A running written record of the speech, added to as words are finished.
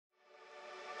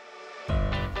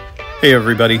Hey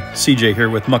everybody, CJ here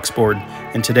with muuxBRD,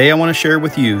 and today I want to share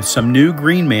with you some new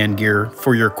Green Man gear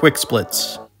for your quick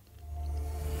splits.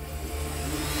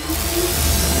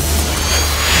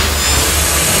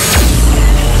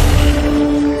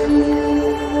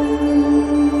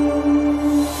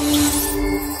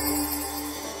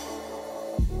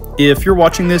 If you're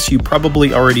watching this, you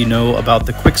probably already know about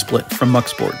the QuickSplit from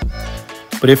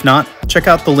muuxBRD, but if not, check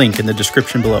out the link in the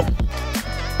description below.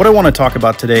 What I want to talk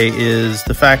about today is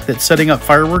the fact that setting up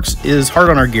fireworks is hard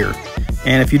on our gear,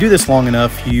 and if you do this long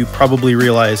enough, you probably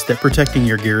realize that protecting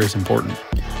your gear is important.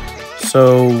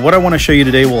 So what I want to show you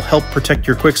today will help protect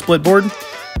your QuickSplit board,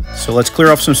 so let's clear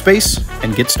off some space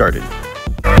and get started.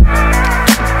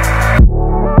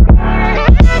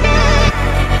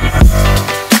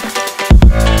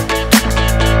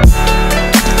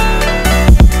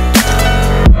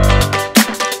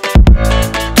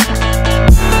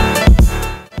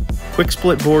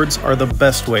 QuickSplit boards are the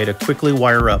best way to quickly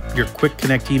wire up your quick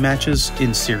connect E-matches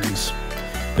in series.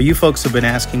 But you folks have been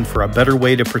asking for a better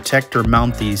way to protect or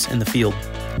mount these in the field.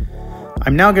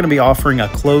 I'm now going to be offering a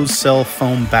closed cell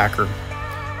foam backer.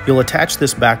 You'll attach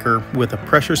this backer with a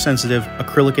pressure sensitive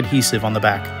acrylic adhesive on the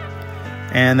back.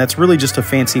 And that's really just a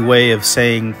fancy way of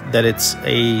saying that it's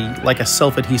like a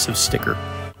self-adhesive sticker.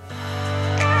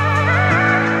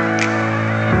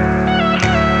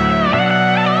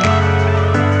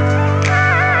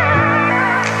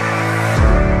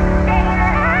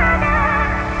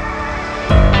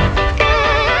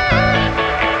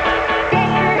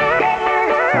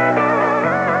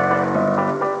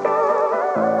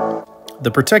 The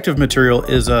protective material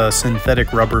is a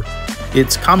synthetic rubber.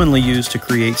 It's commonly used to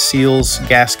create seals,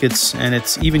 gaskets, and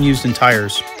it's even used in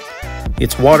tires.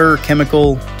 It's water,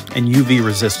 chemical, and UV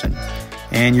resistant.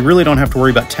 And you really don't have to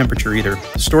worry about temperature either.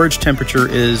 Storage temperature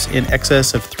is in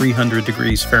excess of 300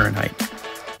 degrees Fahrenheit.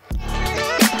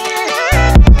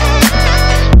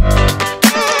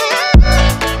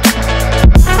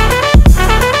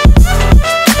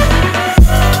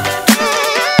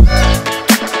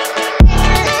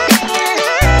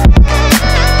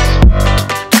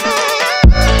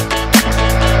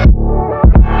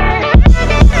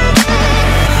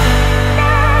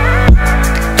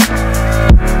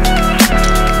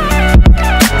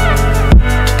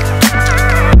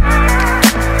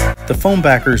 The foam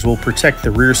backers will protect the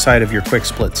rear side of your quick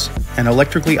splits and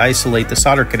electrically isolate the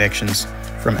solder connections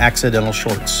from accidental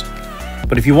shorts.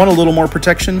 But if you want a little more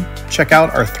protection, check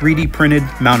out our 3D printed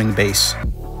mounting base.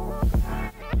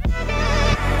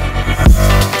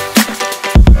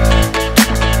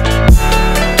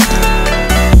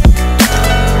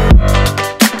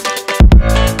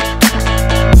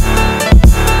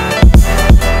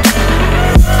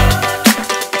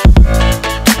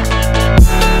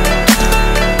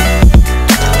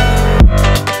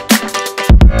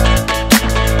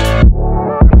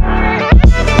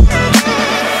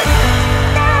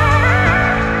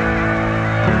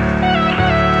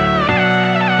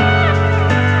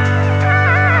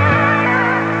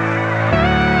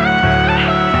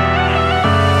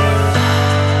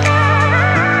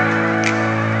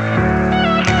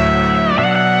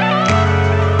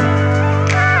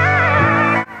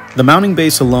 The mounting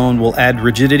base alone will add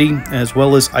rigidity as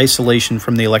well as isolation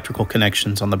from the electrical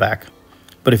connections on the back.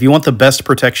 But if you want the best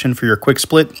protection for your quick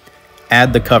split,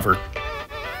 add the cover.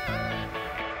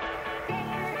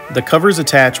 The cover is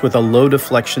attached with a low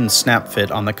deflection snap fit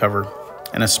on the cover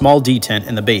and a small detent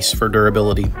in the base for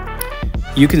durability.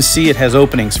 You can see it has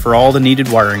openings for all the needed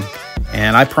wiring,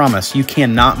 and I promise you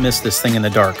cannot miss this thing in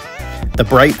the dark. The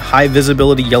bright, high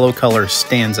visibility yellow color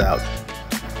stands out.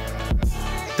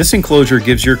 This enclosure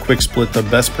gives your quick split the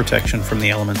best protection from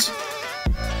the elements.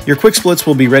 Your quick splits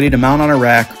will be ready to mount on a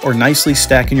rack or nicely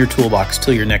stack in your toolbox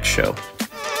till your next show.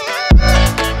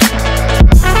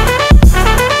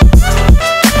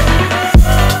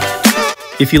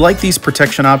 If you like these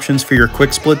protection options for your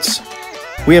quick splits,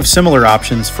 we have similar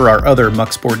options for our other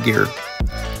muuxBRD gear.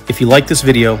 If you like this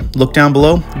video, look down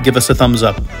below, give us a thumbs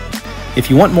up.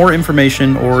 If you want more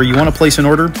information or you want to place an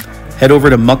order, head over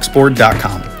to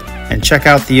muuxBRD.com. and check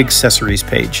out the accessories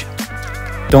page.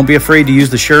 Don't be afraid to use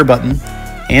the share button,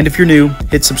 and if you're new,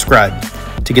 hit subscribe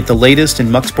to get the latest in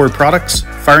muuxBRD products,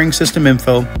 firing system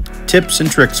info, tips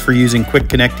and tricks for using quick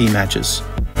connect E-matches.